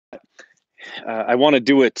I want to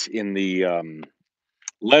do it in the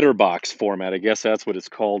letterbox format. I guess that's what it's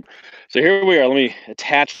called. So here we are. Let me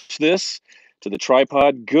attach this to the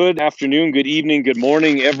tripod. Good afternoon, good evening, good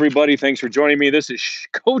morning, everybody. Thanks for joining me. This is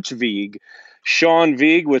Coach Vigue, Sean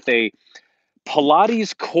Vigue, with a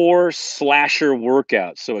Pilates core slasher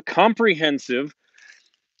workout. So a comprehensive,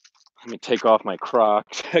 let me take off my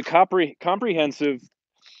Crocs, a comprehensive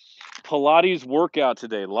Pilates workout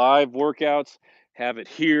today. Live workouts, have it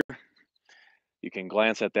here. You can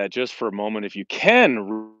glance at that just for a moment if you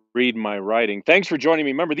can read my writing. Thanks for joining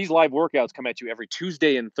me. Remember, these live workouts come at you every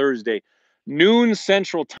Tuesday and Thursday, noon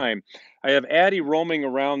Central Time. I have Addie roaming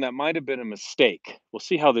around. That might have been a mistake. We'll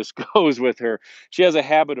see how this goes with her. She has a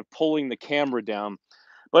habit of pulling the camera down.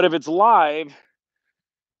 But if it's live,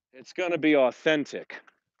 it's going to be authentic.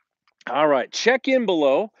 All right, check in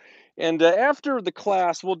below. And after the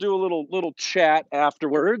class, we'll do a little chat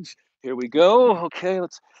afterwards. Here we go. Okay,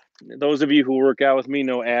 those of you who work out with me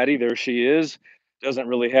know Addie. There she is. Doesn't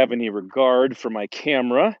really have any regard for my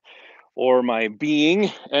camera or my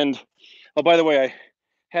being. And oh, by the way, I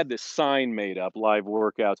had this sign made up, live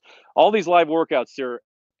workouts. All these live workouts, they're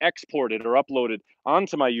exported or uploaded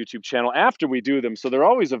onto my YouTube channel after we do them. So they're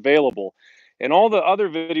always available. And all the other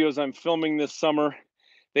videos I'm filming this summer,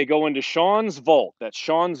 they go into Sean's Vault. That's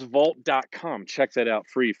seansvault.com. Check that out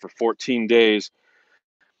free for 14 days.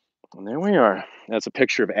 And there we are. That's a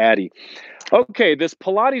picture of Addie. Okay, this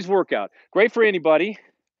Pilates workout, great for anybody.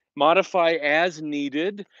 Modify as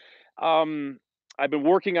needed. I've been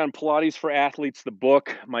working on Pilates for Athletes, the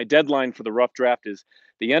book. My deadline for the rough draft is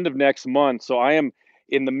the end of next month. So I am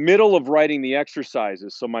in the middle of writing the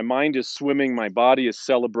exercises. So my mind is swimming, my body is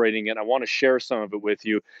celebrating it. I want to share some of it with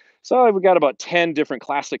you. So we've got about 10 different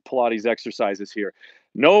classic Pilates exercises here.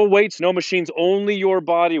 No weights, no machines, only your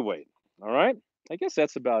body weight. All right? I guess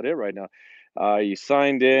that's about it right now. You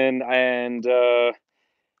signed in, and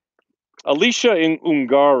Alicia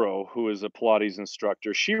Ungaro, who is a Pilates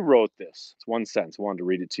instructor, she wrote this. It's one sentence. I wanted to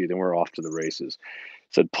read it to you, then we're off to the races.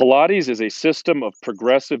 It said, Pilates is a system of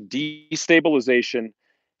progressive destabilization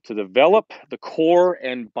to develop the core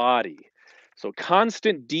and body. So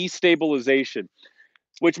constant destabilization,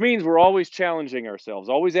 which means we're always challenging ourselves,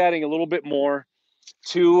 always adding a little bit more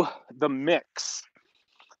to the mix.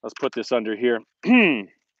 Let's put this under here.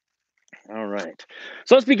 All right.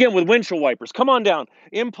 So let's begin with windshield wipers. Come on down.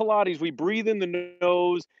 In Pilates, we breathe in the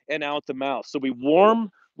nose and out the mouth. So we warm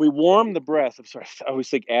the breath. I'm sorry, I always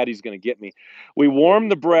think Addie's going to get me. We warm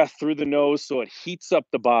the breath through the nose so it heats up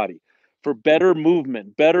the body for better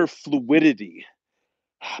movement, better fluidity.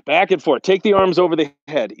 Back and forth. Take the arms over the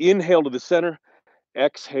head. Inhale to the center.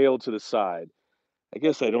 Exhale to the side. I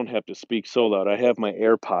guess I don't have to speak so loud. I have my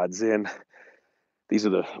AirPods in. These are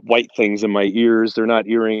the white things in my ears. They're not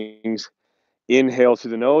earrings. Inhale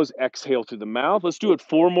through the nose, exhale through the mouth. Let's do it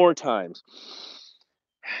 4 more times.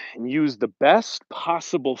 And use the best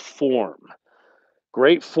possible form.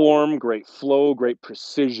 Great form, great flow, great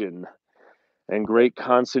precision, and great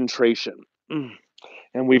concentration.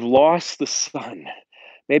 And we've lost the sun.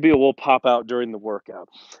 Maybe it will pop out during the workout.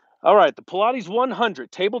 All right, the Pilates 100,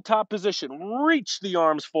 tabletop position. Reach the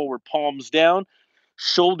arms forward, palms down,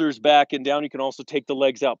 shoulders back and down. You can also take the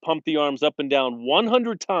legs out. Pump the arms up and down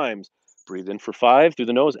 100 times. Breathe in for 5 through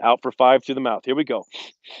the nose, out for 5 through the mouth. Here we go.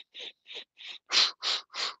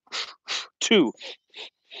 2,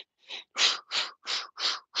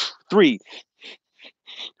 3,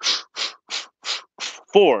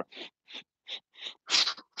 4,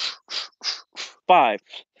 5,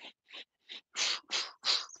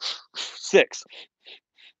 6,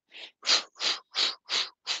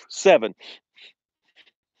 7,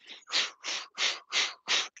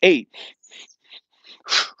 8.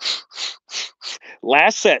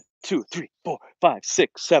 Last set. 2, 3, 4, 5,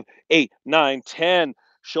 6, 7, 8, 9, 10.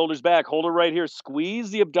 Shoulders back. Hold it right here.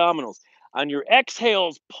 Squeeze the abdominals. On your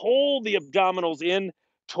exhales, pull the abdominals in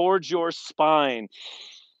towards your spine.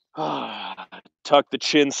 Tuck the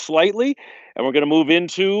chin slightly, and we're going to move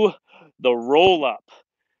into the roll up.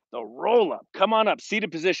 The roll up. Come on up.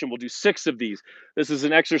 Seated position. We'll do 6 of these. This is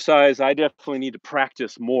an exercise I definitely need to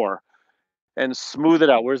practice more and smooth it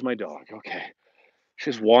out. Where's my dog? Okay.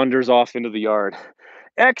 She just wanders off into the yard.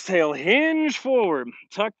 Exhale, hinge forward,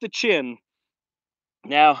 tuck the chin.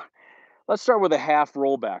 Now, let's start with a half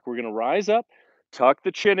roll back. We're going to rise up, tuck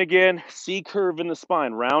the chin again, C curve in the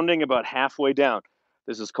spine, rounding about halfway down.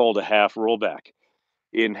 This is called a half roll back.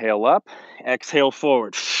 Inhale up, exhale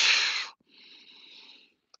forward.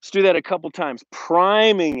 Let's do that a couple times,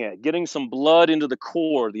 priming it, getting some blood into the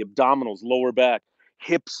core, the abdominals, lower back,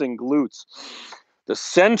 hips and glutes, the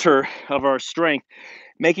center of our strength.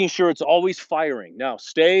 making sure it's always firing. Now,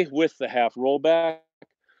 stay with the half roll back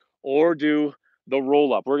or do the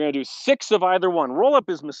roll up. We're going to do 6 of either one. Roll up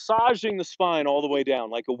is massaging the spine all the way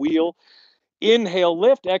down like a wheel. Inhale,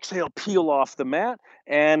 lift, exhale, peel off the mat,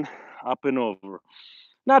 and up and over.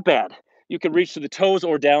 Not bad. You can reach to the toes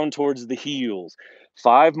or down towards the heels.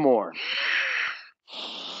 5 more.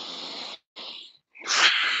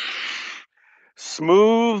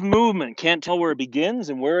 Smooth movement. Can't tell where it begins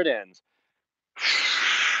and where it ends.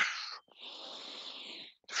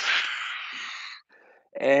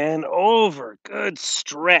 And over. Good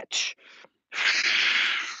stretch.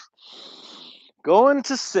 Going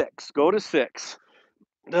to 6. Go to 6.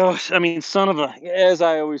 Oh, I mean, son of a, as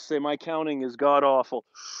I always say, my counting is god awful.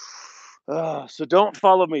 So don't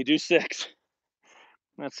follow me. Do 6.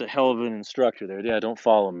 That's a hell of an instructor there. Yeah, don't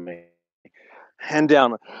follow me. And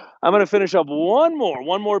down. I'm going to finish up one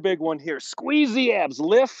more big one here. Squeeze the abs,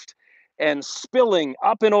 lift and spilling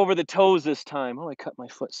up and over the toes this time. Oh, I cut my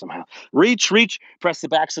foot somehow. Reach, press the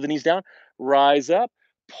backs of the knees down, rise up,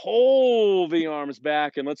 pull the arms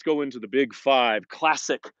back, and let's go into the big 5.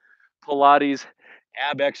 Classic Pilates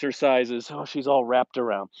ab exercises. Oh, she's all wrapped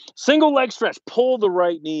around. Single leg stretch, pull the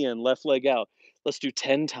right knee in, left leg out. Let's do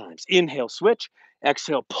 10 times. Inhale, switch,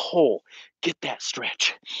 exhale, pull. Get that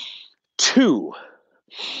stretch. 2,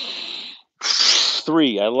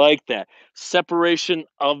 3, I like that. Separation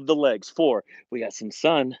of the legs. 4, we got some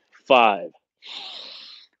sun. 5,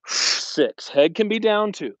 6, head can be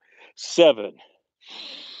down to 7,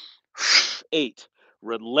 8,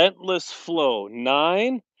 relentless flow.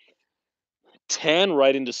 9, 10,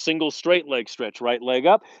 right into single straight leg stretch. Right leg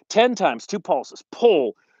up. 10 times, 2 pulses.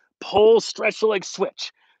 Pull, stretch the leg,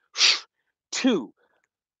 switch. 2,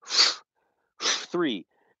 3,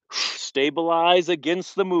 stabilize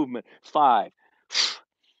against the movement. 5,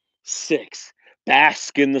 6,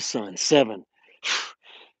 bask in the sun. 7,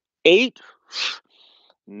 8,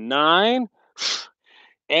 9,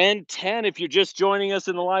 and 10. If you're just joining us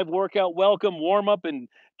in the live workout, welcome. Warm up and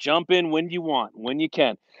jump in when you want, when you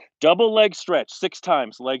can. Double leg stretch 6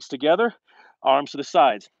 times. Legs together, arms to the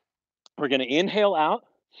sides. We're going to inhale out,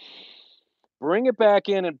 bring it back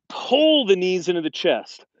in, and pull the knees into the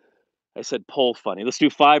chest. I said pull funny. Let's do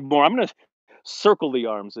 5 more. I'm going to circle the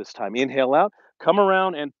arms this time. Inhale out, come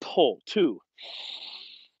around and pull. 2,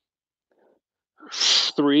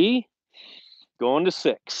 3, going to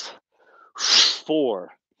 6, 4,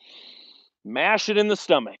 mash it in the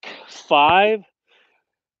stomach. 5,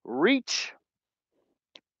 reach,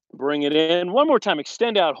 bring it in. One more time,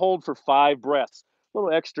 extend out, hold for 5 breaths. A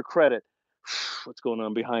little extra credit. What's going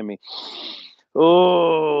on behind me?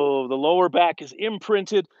 Oh, the lower back is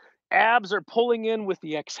imprinted. Abs are pulling in with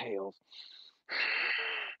the exhales.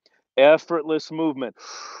 Effortless movement.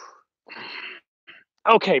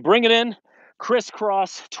 Okay, bring it in.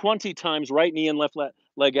 Crisscross 20 times. Right knee and left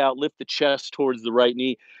leg out. Lift the chest towards the right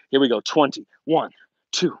knee. Here we go. 20. 1,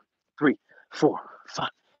 2, 3, 4, 5,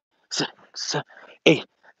 6, 7, 8,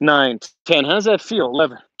 9, 10. How does that feel?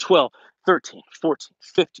 11, 12, 13, 14,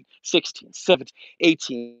 15, 16, 17,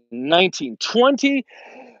 18, 19, 20.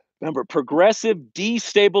 Remember, progressive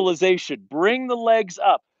destabilization. Bring the legs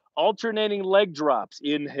up. Alternating leg drops.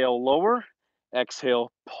 Inhale, lower.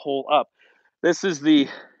 Exhale, pull up. This is the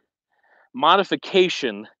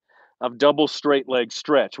modification of double straight leg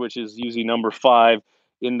stretch, which is usually number 5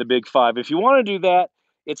 in the big 5. If you want to do that,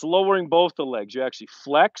 it's lowering both the legs. You actually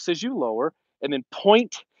flex as you lower and then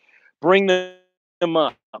point, bring them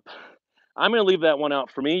up. I'm going to leave that one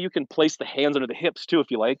out for me. You can place the hands under the hips too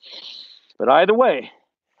if you like. But either way,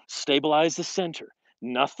 stabilize the center.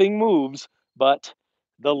 Nothing moves but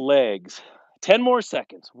the legs. 10 more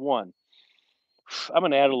seconds. 1. I'm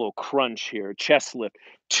going to add a little crunch here. Chest lift.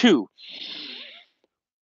 2.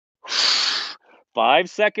 5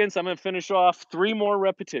 seconds. I'm going to finish off 3 more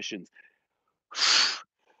repetitions.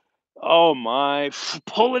 Oh my.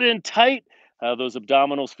 Pull it in tight. How those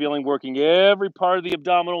abdominals feeling? Working every part of the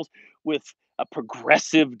abdominals with a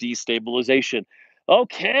progressive destabilization.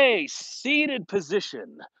 Okay, seated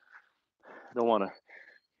position. I don't want to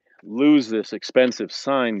lose this expensive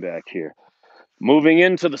sign back here. Moving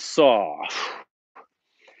into the saw. I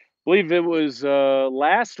believe it was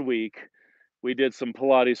last week we did some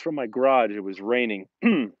Pilates from my garage. It was raining.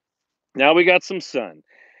 Now we got some sun.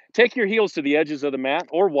 Take your heels to the edges of the mat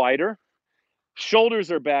or wider.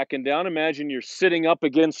 Shoulders are back and down. Imagine you're sitting up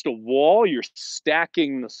against a wall. You're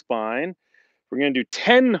stacking the spine. We're going to do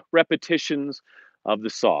 10 repetitions of the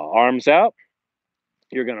saw. Arms out.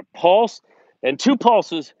 You're going to pulse. And 2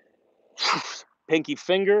 pulses. Pinky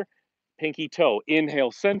finger, pinky toe.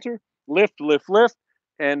 Inhale, center. Lift, lift, lift.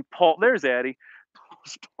 And pull. There's Addie.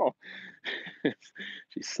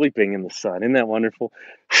 She's sleeping in the sun. Isn't that wonderful?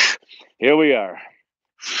 Here we are.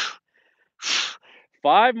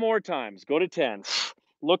 5 more times. Go to 10.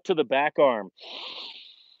 Look to the back arm.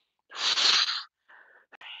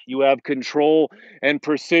 You have control and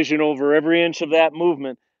precision over every inch of that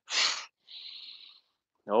movement.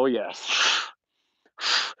 Oh, yes.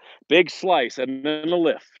 Big slice and then a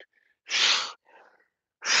lift.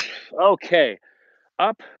 Okay.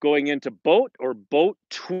 Up, going into boat or boat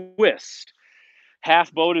twist.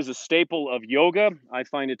 Half boat is a staple of yoga. I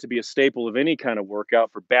find it to be a staple of any kind of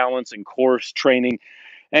workout for balance and core training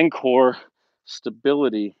and core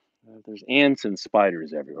stability. There's ants and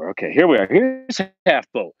spiders everywhere. Okay, here we are. Here's half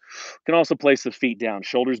boat. You can also place the feet down,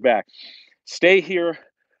 shoulders back. Stay here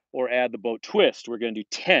or add the boat twist. We're going to do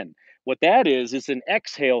 10. What that is an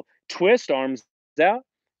exhale, twist, arms out,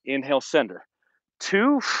 inhale, center.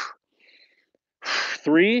 2,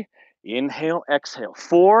 3, inhale, exhale.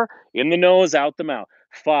 4, in the nose, out the mouth.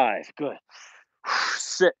 5, good.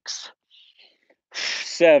 6,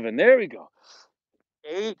 7, there we go.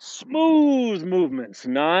 8, smooth movements.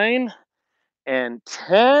 9 and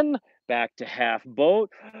 10, back to half boat.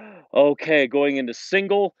 Okay, going into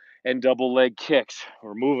single and double leg kicks.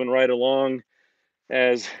 We're moving right along,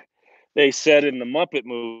 as they said in the Muppet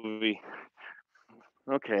movie.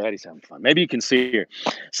 Okay, Eddie's having fun. Maybe you can see here.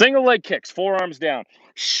 Single leg kicks, forearms down,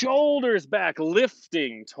 shoulders back,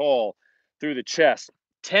 lifting tall through the chest.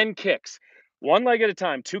 10 kicks, 1 leg at a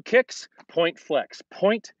time. 2 kicks, point, flex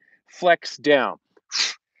down.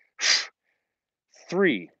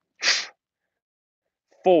 3,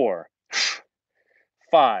 4,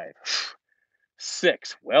 5,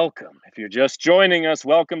 6. Welcome. If you're just joining us,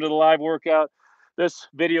 welcome to the live workout. This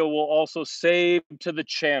video will also save to the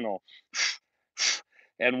channel.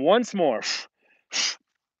 And once more.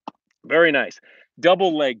 Very nice.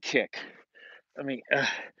 Double leg kick.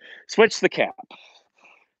 Switch the cap. I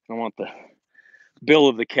don't want the bill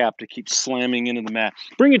of the cap to keep slamming into the mat.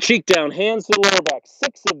 Bring your cheek down, hands to the lower back.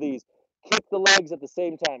 6 of these. Kick the legs at the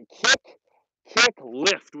same time. Kick,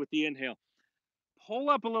 lift with the inhale.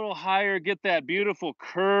 Pull up a little higher, get that beautiful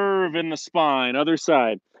curve in the spine. Other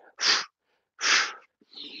side.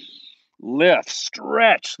 Lift,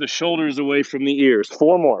 stretch the shoulders away from the ears.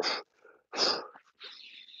 4 more.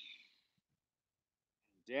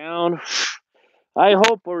 Down. I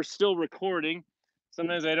hope we're still recording.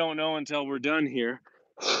 Sometimes I don't know until we're done here.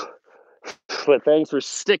 But thanks for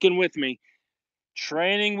sticking with me.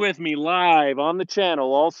 Training with me live on the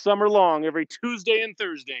channel all summer long, every Tuesday and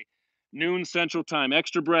Thursday, noon Central Time.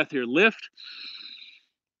 Extra breath here. Lift.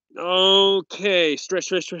 Okay.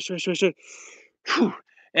 Stretch. Whew.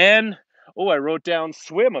 And, I wrote down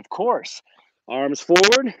swim, of course. Arms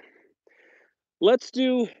forward. Let's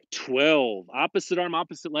do 12. Opposite arm,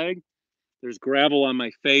 opposite leg. There's gravel on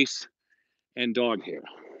my face and dog hair.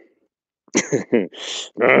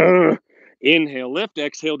 Inhale, lift,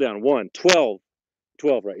 exhale down. 1, 12.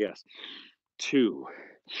 12, right? Yes. 2,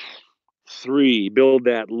 3. Build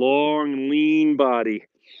that long, lean body.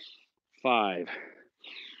 5,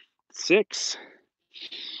 6,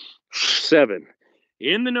 7.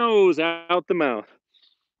 In the nose, out the mouth.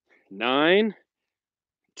 9,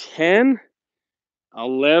 10,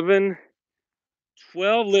 11,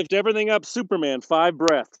 12. Lift everything up. Superman. 5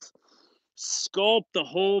 breaths. Sculpt the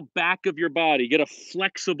whole back of your body. Get a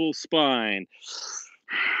flexible spine.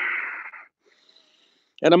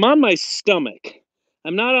 And I'm on my stomach.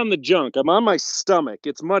 I'm not on the junk. I'm on my stomach.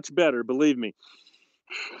 It's much better, believe me.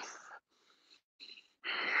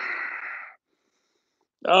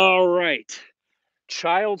 All right.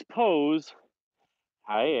 Child's pose.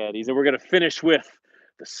 Hi, Eddie. And we're going to finish with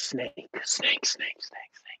the snake. Snake.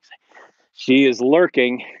 She is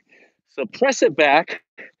lurking. So press it back.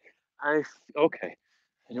 Okay.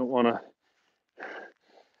 I don't want to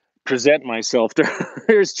present myself to her.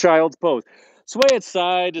 Here's child's pose. Sway it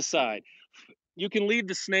side to side. You can leave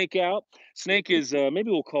the snake out. Snake is, maybe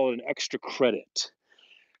we'll call it an extra credit.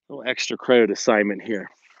 A little extra credit assignment here.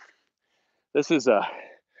 This is a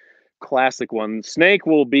classic one. Snake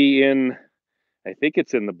will be in, I think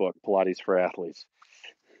it's in the book, Pilates for Athletes.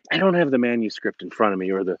 I don't have the manuscript in front of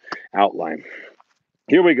me or the outline.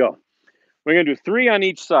 Here we go. We're going to do 3 on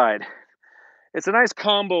each side. It's a nice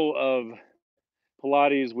combo of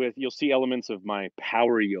Pilates with, you'll see elements of my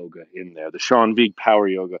power yoga in there, the Sean Vigue power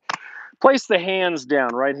yoga. Place the hands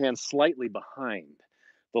down, right hand slightly behind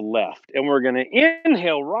the left. And we're going to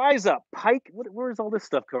inhale, rise up, pike. Where's all this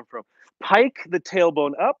stuff come from? Pike the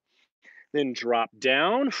tailbone up, then drop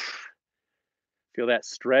down. Feel that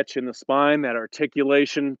stretch in the spine, that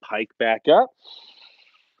articulation. Pike back up.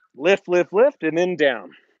 Lift, and then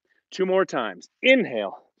down. 2 more times.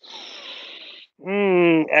 Inhale.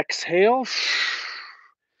 Exhale.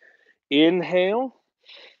 Inhale.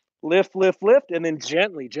 Lift, lift, lift, and then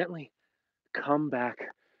gently, gently come back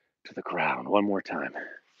to the ground. One more time.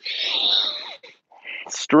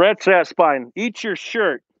 Stretch that spine. Eat your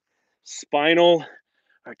shirt. Spinal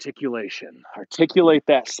articulation. Articulate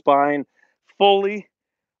that spine fully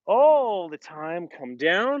all the time. Come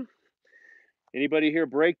down. Anybody here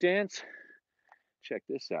break dance? Check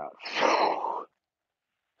this out.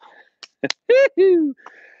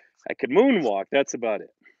 I could moonwalk. That's about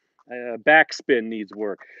it. Backspin needs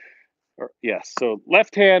work. Yes. So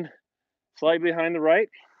left hand slightly behind the right.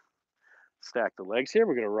 Stack the legs here.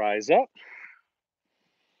 We're going to rise up,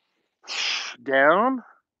 down,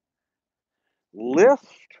 lift,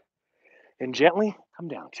 and gently come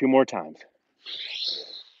down. 2 more times.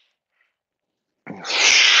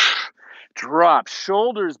 Drop,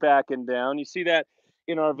 shoulders back and down. You see that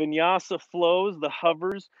in our vinyasa flows, the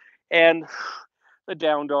hovers, and the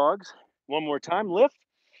down dogs. One more time. Lift,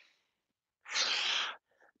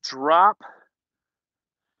 drop,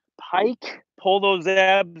 pike, pull those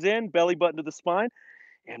abs in, belly button to the spine,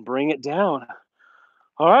 and bring it down.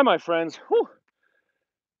 All right, my friends. Whew.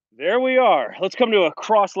 There we are. Let's come to a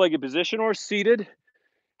cross-legged position or seated.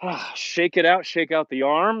 Shake it out, shake out the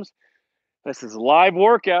arms. This is a live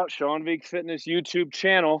workout, Sean Vigue Fitness YouTube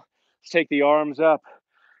channel. Let's take the arms up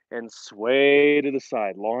and sway to the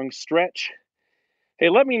side. Long stretch. Hey,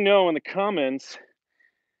 let me know in the comments.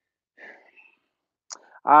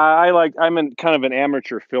 I'm kind of an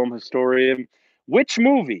amateur film historian. Which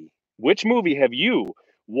movie have you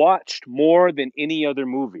watched more than any other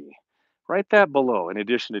movie? Write that below in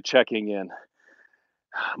addition to checking in.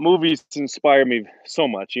 Movies inspire me so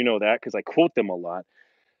much, you know that, because I quote them a lot.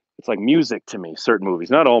 It's like music to me, certain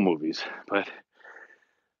movies, not all movies, but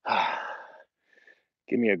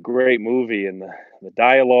give me a great movie and the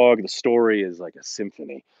dialogue, the story is like a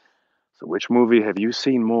symphony. So which movie have you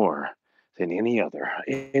seen more than any other?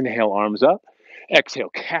 Inhale, arms up. Exhale,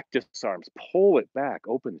 cactus arms. Pull it back,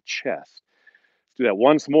 open the chest. Let's do that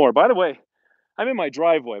once more. By the way, I'm in my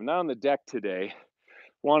driveway. I'm not on the deck today.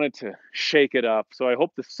 Wanted to shake it up. So I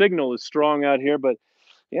hope the signal is strong out here, but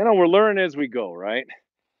we're learning as we go, right?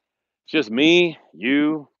 It's just me,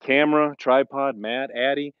 you, camera, tripod, Matt,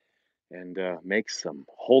 Addie, and make some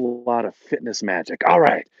whole lot of fitness magic. All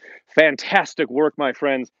right. Fantastic work, my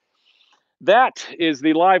friends. That is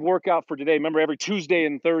the live workout for today. Remember, every Tuesday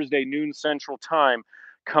and Thursday, noon Central Time,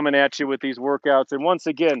 coming at you with these workouts. And once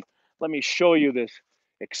again, let me show you this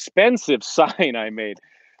expensive sign I made.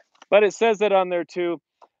 But it says it on there too.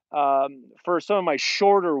 For some of my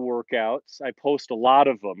shorter workouts, I post a lot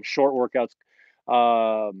of them, short workouts.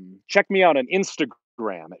 Check me out on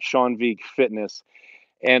Instagram at Sean Vigue Fitness.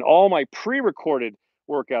 And all my pre-recorded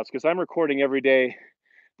workouts, because I'm recording every day,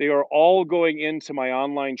 they are all going into my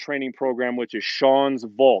online training program, which is Sean's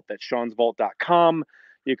Vault. That's seansvault.com.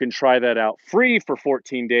 You can try that out free for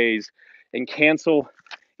 14 days and cancel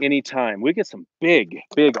anytime. We get some big,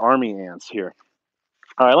 big army ants here.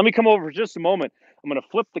 All right, let me come over for just a moment. I'm going to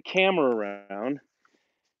flip the camera around.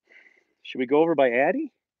 Should we go over by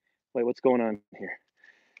Addie? Wait, what's going on here?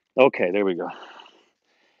 Okay, there we go.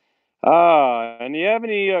 And you have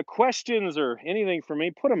any questions or anything for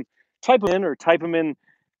me, type them in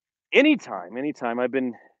anytime. I've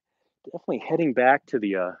been definitely heading back to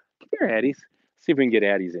the, come here, Addies. See if we can get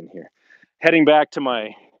Addies in here. Heading back to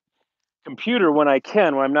my computer when I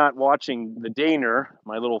can, when I'm not watching the Daner,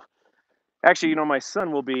 actually, my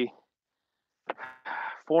son will be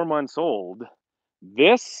 4 months old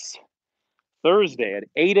this Thursday at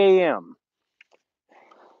 8 a.m.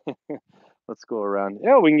 Let's go around.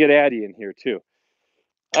 Yeah, we can get Addie in here too.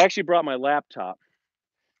 I actually brought my laptop.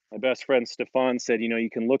 My best friend Stefan said, you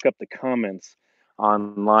can look up the comments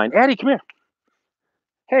online. Addie, come here.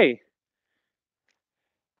 Hey,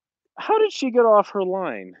 how did she get off her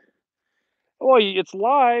line? Oh, it's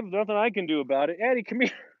live. Nothing I can do about it. Addie, come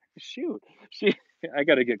here. Shoot. I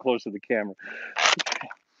got to get close to the camera.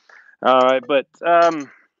 All right, but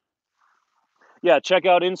yeah, check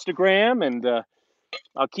out Instagram, and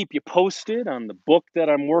I'll keep you posted on the book that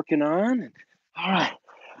I'm working on. All right,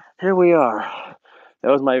 here we are.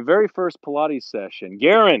 That was my very first Pilates session.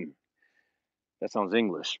 Garen, that sounds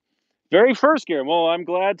English. Very first, Garen. Well, I'm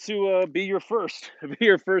glad to be your first. Be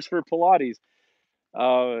your first for Pilates.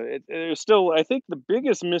 There's still, I think the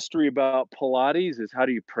biggest mystery about Pilates is how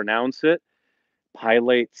do you pronounce it?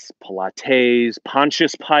 Pilates,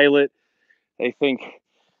 Pontius Pilate. I think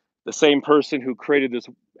the same person who created this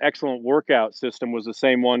excellent workout system was the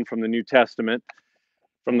same one from the New Testament,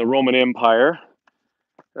 from the Roman Empire.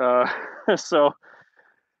 So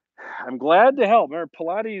I'm glad to help. Remember,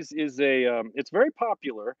 Pilates is it's very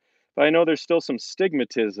popular, but I know there's still some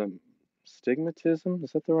stigmatism. Stigmatism?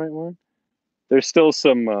 Is that the right word? There's still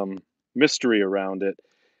some mystery around it.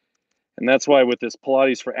 And that's why with this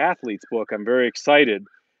Pilates for Athletes book, I'm very excited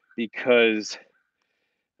because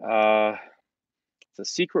uh, it's a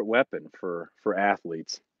secret weapon for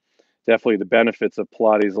athletes. Definitely the benefits of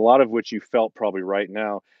Pilates, a lot of which you felt probably right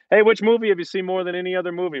now. Hey, which movie have you seen more than any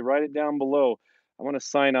other movie? Write it down below. I want to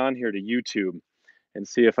sign on here to YouTube and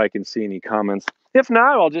see if I can see any comments. If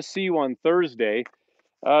not, I'll just see you on Thursday.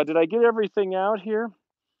 Did I get everything out here?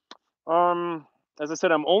 Um, as I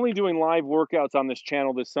said, I'm only doing live workouts on this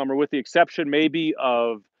channel this summer, with the exception maybe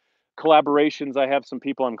of collaborations. I have some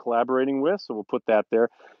people I'm collaborating with, so we'll put that there.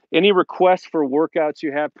 Any requests for workouts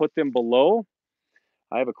you have, put them below.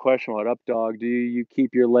 I have a question about up dog. Do you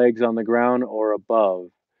keep your legs on the ground or above?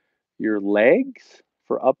 Your legs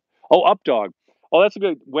for up? Oh, up dog. Oh, that's a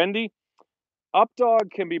good Wendy. Up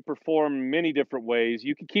dog can be performed many different ways.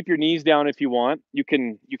 You can keep your knees down if you want. You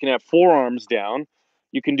can have forearms down.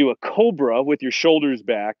 You can do a cobra with your shoulders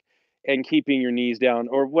back and keeping your knees down.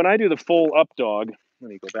 Or when I do the full up dog, let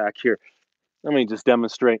me go back here. Let me just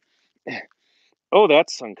demonstrate. Oh,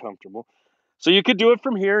 that's uncomfortable. So you could do it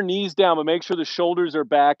from here, knees down, but make sure the shoulders are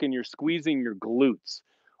back and you're squeezing your glutes.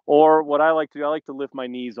 Or what I like to do, I like to lift my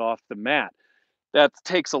knees off the mat.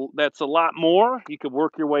 That's a lot more. You could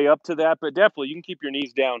work your way up to that, but definitely you can keep your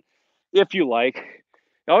knees down if you like.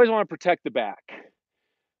 You always want to protect the back.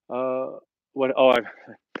 Uh, what? Oh,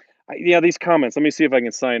 yeah. These comments. Let me see if I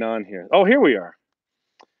can sign on here. Oh, here we are.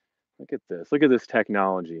 Look at this. Look at this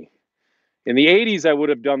technology. In the '80s, I would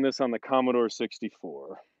have done this on the Commodore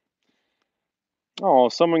 64. Oh,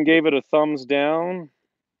 someone gave it a thumbs down.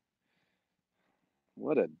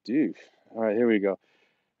 What a douche. All right, here we go.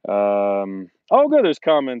 Oh, good. There's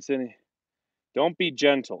comments in. Don't be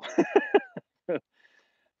gentle.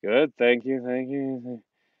 Good. Thank you. Thank you.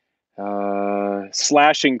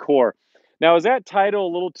 Slashing core. Now, is that title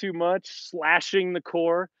a little too much? Slashing the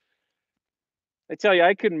core. I tell you,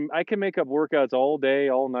 I can make up workouts all day,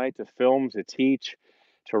 all night to film, to teach,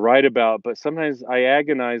 to write about. But sometimes I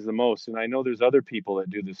agonize the most, and I know there's other people that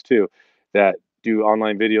do this too, that do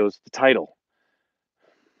online videos. The title.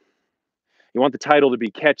 You want the title to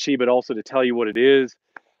be catchy, but also to tell you what it is.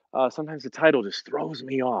 Sometimes the title just throws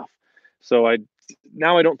me off. So I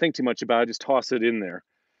don't think too much about it. I just toss it in there.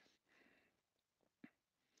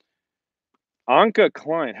 Anka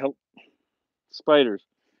Klein, help spiders.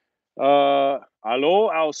 Hallo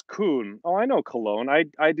aus Kuhn. Oh, I know Cologne.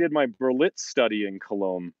 I did my Berlitz study in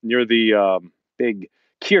Cologne, near the big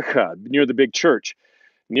Kirche, near the big church,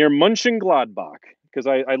 near Mönchengladbach, because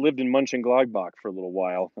I lived in Mönchengladbach for a little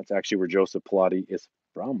while. That's actually where Joseph Pilates is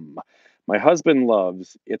from. My husband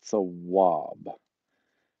loves It's a Wob.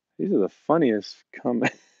 These are the funniest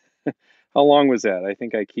comments. How long was that? I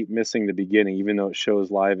think I keep missing the beginning, even though it shows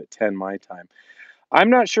live at 10 my time. I'm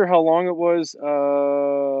not sure how long it was. It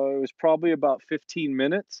was probably about 15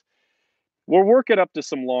 minutes. We'll work it up to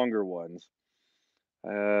some longer ones.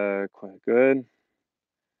 Quite good.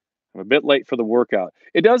 I'm a bit late for the workout.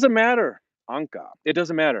 It doesn't matter, Anka. It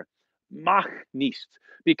doesn't matter. Mach nicht.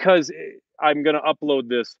 Because I'm going to upload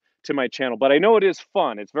this to my channel. But I know it is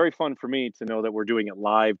fun. It's very fun for me to know that we're doing it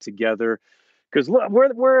live together. Because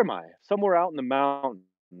where am I? Somewhere out in the mountains.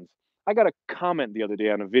 I got a comment the other day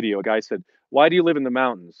on a video. A guy said, "Why do you live in the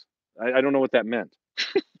mountains?" I don't know what that meant.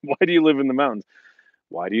 Why do you live in the mountains?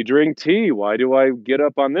 Why do you drink tea? Why do I get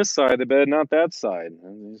up on this side of the bed, not that side?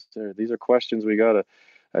 And these are questions we got to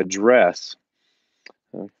address.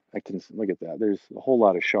 I can look at that. There's a whole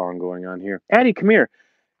lot of Sean going on here. Addie, come here.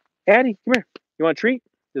 Addie, come here. You want a treat?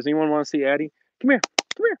 Does anyone want to see Addie? Come here.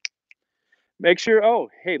 Come here. Make sure. Oh,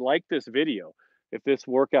 hey, like this video. If this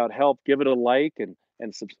workout helped, give it a like come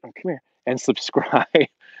here and subscribe.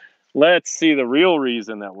 Let's see the real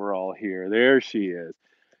reason that we're all here. There she is.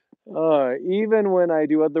 Even when I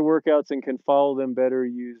do other workouts and can follow them better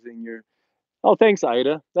using your. Oh, thanks,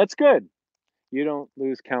 Ida. That's good. You don't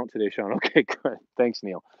lose count today, Sean. Okay, good. Thanks,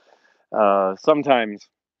 Neil. Sometimes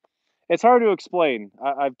it's hard to explain.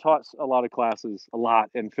 I've taught a lot of classes, a lot,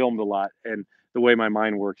 and filmed a lot, and the way my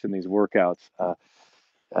mind works in these workouts.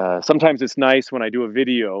 Sometimes it's nice when I do a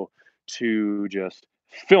video to just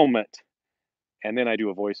film it and then I do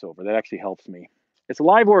a voiceover. That actually helps me. It's a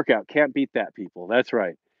live workout. Can't beat that, people. That's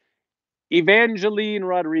right. Evangeline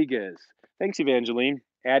Rodriguez. Thanks, Evangeline.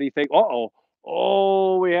 Addie, uh-oh.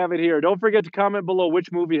 Oh, we have it here. Don't forget to comment below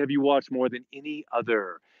which movie have you watched more than any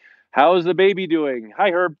other. How's the baby doing?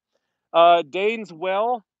 Hi, Herb. Dane's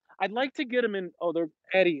well. I'd like to get him in. Oh, they're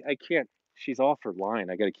Addie. I can't. she's off her line.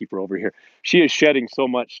 I got to keep her over here. She is shedding so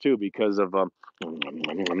much too because of the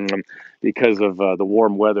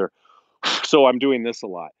warm weather. So I'm doing this a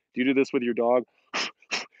lot. Do you do this with your dog?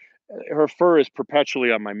 Her fur is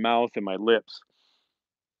perpetually on my mouth and my lips.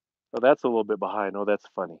 Oh, that's a little bit behind. Oh, that's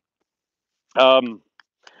funny. Um,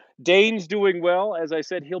 Dane's doing well. As I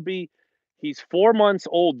said, he's 4 months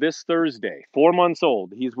old this Thursday. 4 months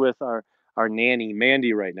old. He's with our nanny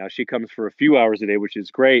Mandy right now. She comes for a few hours a day, which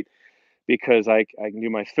is great because I can do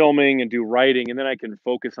my filming and do writing, and then I can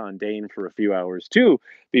focus on Dane for a few hours too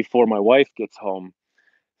before my wife gets home.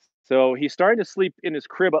 So he's starting to sleep in his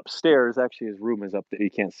crib upstairs. Actually, his room is up there. You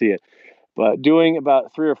can't see it, but doing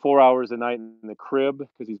about 3 or 4 hours a night in the crib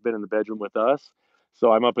because he's been in the bedroom with us.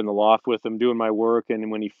 So I'm up in the loft with him doing my work, and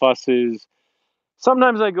when he fusses,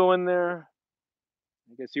 sometimes I go in there.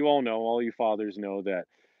 I guess you all know, all you fathers know that,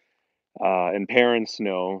 and parents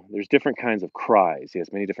know there's different kinds of cries. He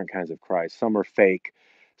has many different kinds of cries. Some are fake,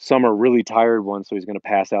 some are really tired ones, so he's going to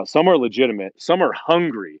pass out. Some are legitimate, some are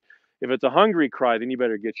hungry. If it's a hungry cry, then you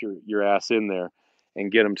better get your ass in there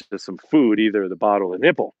and get him to some food, either the bottle, or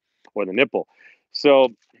the nipple. So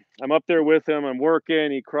I'm up there with him. I'm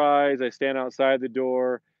working. He cries. I stand outside the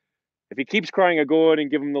door. If he keeps crying, I go in and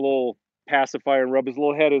give him the little pacifier and rub his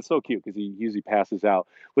little head. It's so cute because he usually passes out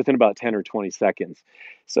within about 10 or 20 seconds.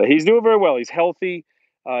 So he's doing very well. He's healthy.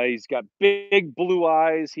 He's got big blue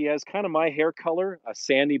eyes. He has kind of my hair color, a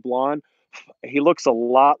sandy blonde. He looks a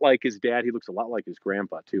lot like his dad. He looks a lot like his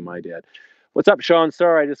grandpa, too, my dad. What's up, Sean?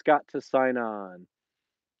 Sorry, I just got to sign on.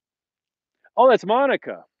 Oh, that's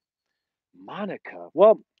Monica. Monica.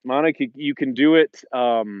 Well, Monica, you can do it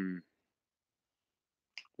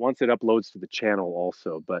once it uploads to the channel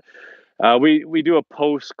also. But we do a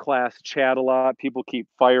post class chat a lot. People keep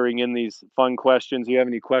firing in these fun questions. You have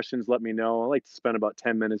any questions? Let me know. I like to spend about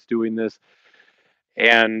 10 minutes doing this,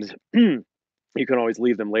 and you can always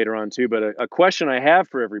leave them later on too. But a question I have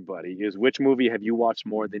for everybody is, which movie have you watched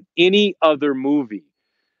more than any other movie?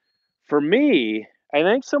 For me, I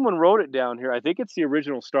think someone wrote it down here. I think it's the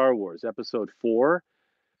original Star Wars, Episode 4.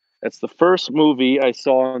 That's the first movie I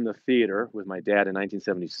saw in the theater with my dad in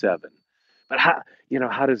 1977. But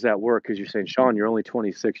how does that work? Because you're saying, Sean, you're only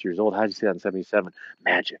 26 years old. How did you see that in 77?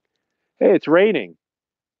 Magic. Hey, it's raining.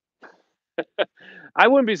 I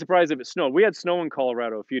wouldn't be surprised if it snowed. We had snow in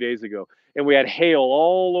Colorado a few days ago, and we had hail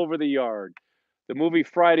all over the yard. The movie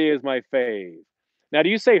Friday is my fave. Now, do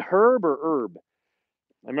you say herb or herb?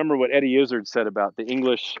 I remember what Eddie Izzard said about the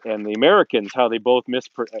English and the Americans, how they both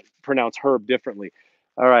mispronounce herb differently.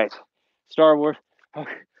 All right, Star Wars.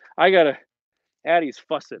 Okay. I gotta. Addie's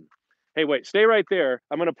fussing. Hey, wait, stay right there.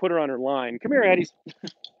 I'm gonna put her on her line. Come here, Addie's.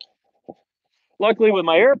 Luckily, with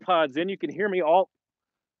my AirPods in, you can hear me all.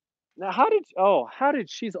 Now, how did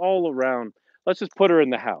she's all around? Let's just put her in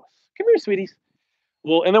the house. Come here, sweeties.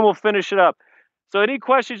 Well, and then we'll finish it up. So, any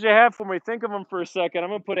questions you have for me, think of them for a second. I'm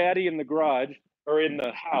gonna put Addie in the garage or in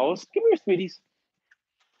the house. Come here, sweeties.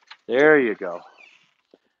 There you go.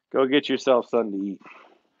 Go get yourself something to eat.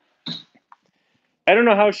 I don't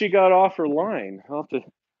know how she got off her line. I'll have to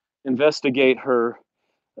investigate her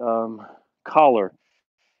um, collar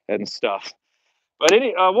and stuff. But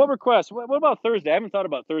what requests? What about Thursday? I haven't thought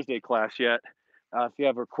about Thursday class yet. If you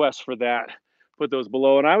have requests for that, put those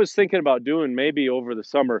below. And I was thinking about doing maybe over the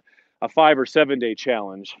summer a 5 or 7 day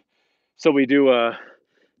challenge. So we do a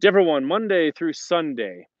different one Monday through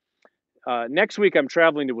Sunday. Next week I'm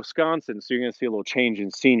traveling to Wisconsin, so you're going to see a little change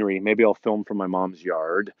in scenery. Maybe I'll film from my mom's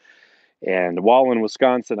yard. And while in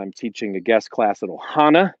Wisconsin, I'm teaching a guest class at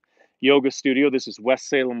Ohana Yoga Studio. This is West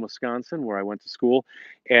Salem, Wisconsin, where I went to school.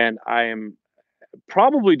 And I am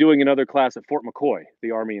probably doing another class at Fort McCoy,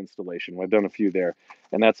 the Army installation. I've done a few there,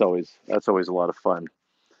 and that's always a lot of fun.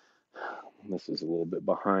 This is a little bit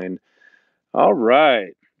behind. All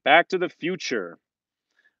right, Back to the Future.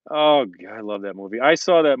 Oh, God, I love that movie. I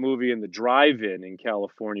saw that movie in the drive-in in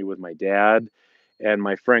California with my dad and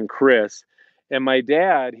my friend Chris. And my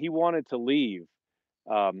dad, he wanted to leave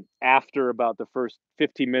after about the first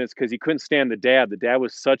 15 minutes because he couldn't stand the dad. The dad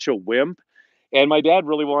was such a wimp. And my dad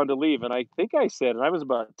really wanted to leave. And I think I said, and I was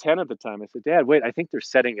about 10 at the time, I said, Dad, wait, I think they're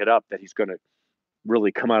setting it up that he's going to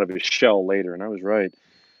really come out of his shell later. And I was right.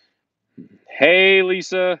 Hey,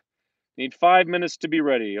 Lisa, need 5 minutes to be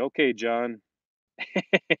ready. Okay, John.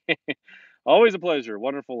 Always a pleasure.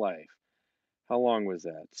 Wonderful life. How long was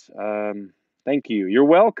that? Thank you. You're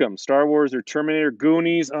welcome. Star Wars or Terminator,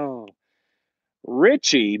 Goonies. Oh,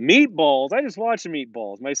 Richie, Meatballs. I just watched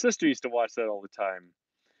Meatballs. My sister used to watch that all the time.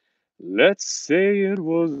 Let's say it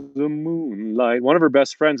was the moonlight. One of her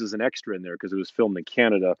best friends is an extra in there because it was filmed in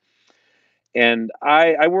Canada. And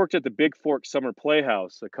I worked at the Big Fork Summer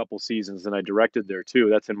Playhouse a couple seasons, and I directed there too.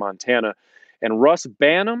 That's in Montana. And Russ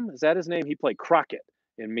Banham, is that his name? He played Crockett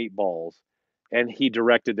in Meatballs, and he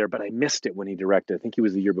directed there. But I missed it when he directed. I think he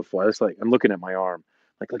was the year before. I was like, I'm looking at my arm.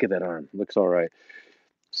 Like, look at that arm. It looks all right.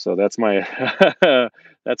 So that's my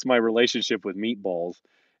that's my relationship with Meatballs.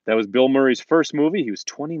 That was Bill Murray's first movie. He was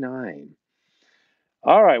 29.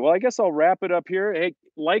 All right. Well, I guess I'll wrap it up here. Hey,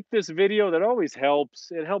 like this video. That always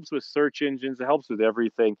helps. It helps with search engines. It helps with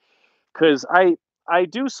everything. Because I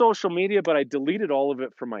do social media, but I deleted all of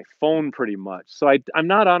it from my phone pretty much. So I'm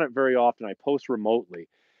not on it very often. I post remotely.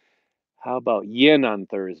 How about yin on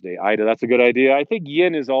Thursday? Ida, that's a good idea. I think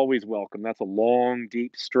yin is always welcome. That's a long,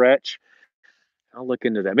 deep stretch. I'll look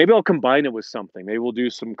into that. Maybe I'll combine it with something. Maybe we'll do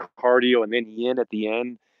some cardio and then yin at the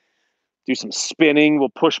end. Do some spinning. We'll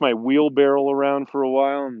push my wheelbarrow around for a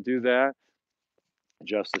while and do that.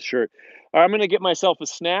 Adjust the shirt. All right, I'm going to get myself a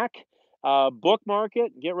snack, bookmark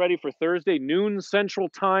it, get ready for Thursday, noon Central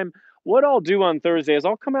Time. What I'll do on Thursday is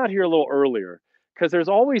I'll come out here a little earlier because there's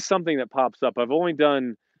always something that pops up. I've only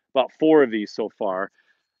done about 4 of these so far,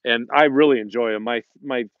 and I really enjoy them. My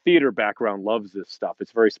theater background loves this stuff.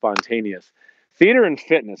 It's very spontaneous. Theater and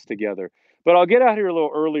fitness together. But I'll get out here a little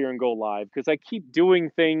earlier and go live because I keep doing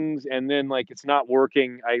things and then like it's not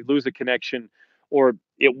working. I lose a connection or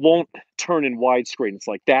it won't turn in widescreen. It's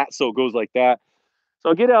like that, so it goes like that. So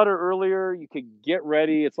I'll get out here earlier. You could get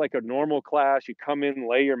ready. It's like a normal class. You come in,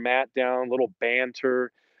 lay your mat down, little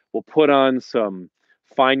banter. We'll put on some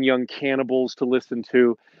Fine Young Cannibals to listen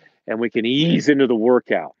to, and we can ease into the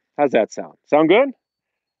workout. How's that sound? Sound good?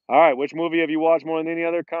 All right. Which movie have you watched more than any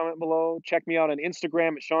other? Comment below. Check me out on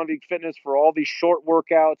Instagram at Sean Vigue Fitness for all these short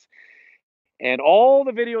workouts. And all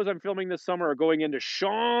the videos I'm filming this summer are going into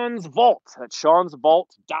Sean's Vault at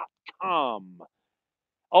seansvault.com.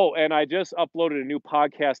 Oh, and I just uploaded a new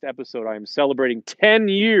podcast episode. I am celebrating 10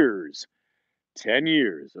 years. 10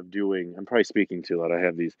 years of doing, I'm probably speaking too loud. I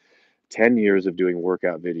have these 10 years of doing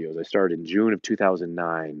workout videos. I started in June of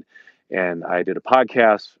 2009. And I did a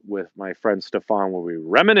podcast with my friend Stefan where we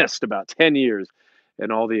reminisced about 10 years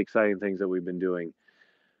and all the exciting things that we've been doing.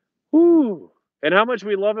 Woo! And how much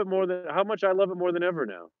I love it more than ever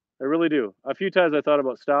now. I really do. A few times I thought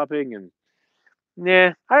about stopping and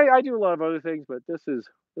nah, I do a lot of other things, but this is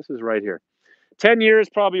right here. 10 years,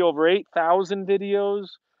 probably over 8,000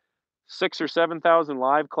 videos, 6 or 7,000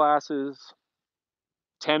 live classes,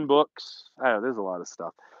 10 books. I don't know, there's a lot of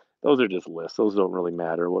stuff. Those are just lists. Those don't really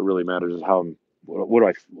matter. What really matters is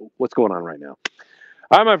what's going on right now.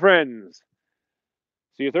 All right, my friends.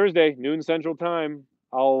 See you Thursday, noon Central Time.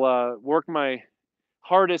 I'll work my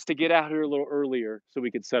hardest to get out here a little earlier so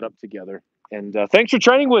we could set up together. And thanks for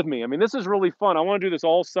training with me. I mean, this is really fun. I want to do this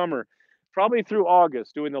all summer, probably through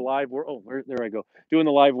August, doing the live work. Oh, there I go, doing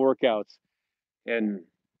the live workouts, and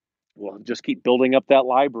we'll just keep building up that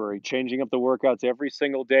library, changing up the workouts every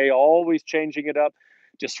single day, always changing it up,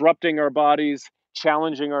 disrupting our bodies,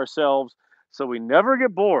 challenging ourselves, so we never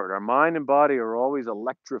get bored. Our mind and body are always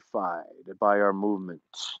electrified by our movement.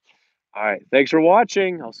 All right, thanks for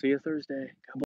watching. I'll see you Thursday.